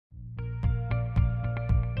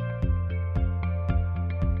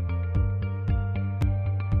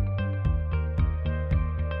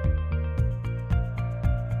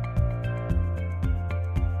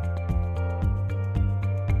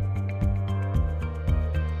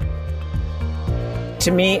To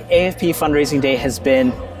me, AFP Fundraising Day has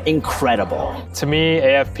been incredible. To me,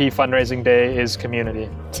 AFP Fundraising Day is community.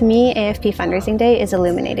 To me, AFP Fundraising Day is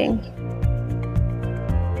illuminating.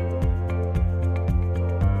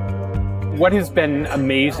 What has been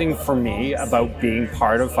amazing for me about being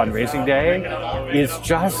part of Fundraising Day is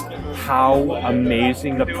just how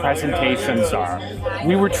amazing the presentations are.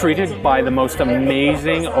 We were treated by the most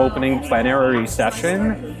amazing opening plenary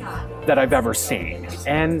session that I've ever seen.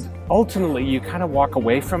 And ultimately, you kind of walk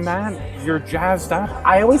away from that, you're jazzed up.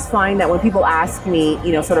 I always find that when people ask me,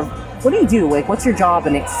 sort of, what do you do? Like, what's your job?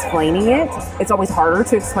 And explaining it, it's always harder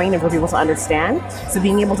to explain and for people to understand. So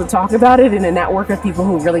being able to talk about it in a network of people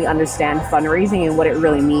who really understand fundraising and what it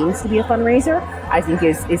really means to be a fundraiser, I think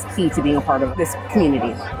is key to being a part of this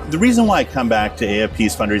community. The reason why I come back to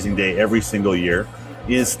AFP's Fundraising Day every single year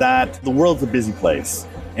is that the world's a busy place.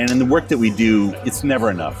 And in the work that we do, it's never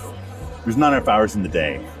enough. There's not enough hours in the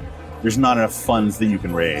day. There's not enough funds that you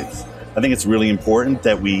can raise. I think it's really important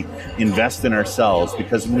that we invest in ourselves,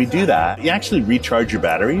 because when we do that, you actually recharge your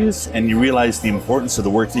batteries and you realize the importance of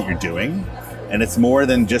the work that you're doing. And it's more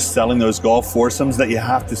than just selling those golf foursomes that you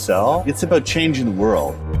have to sell. It's about changing the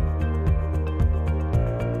world.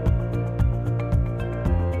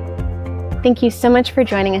 Thank you so much for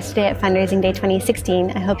joining us today at Fundraising Day 2016.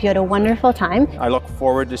 I hope you had a wonderful time. I look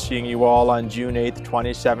forward to seeing you all on June 8th,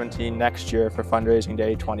 2017 next year for Fundraising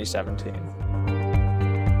Day 2017.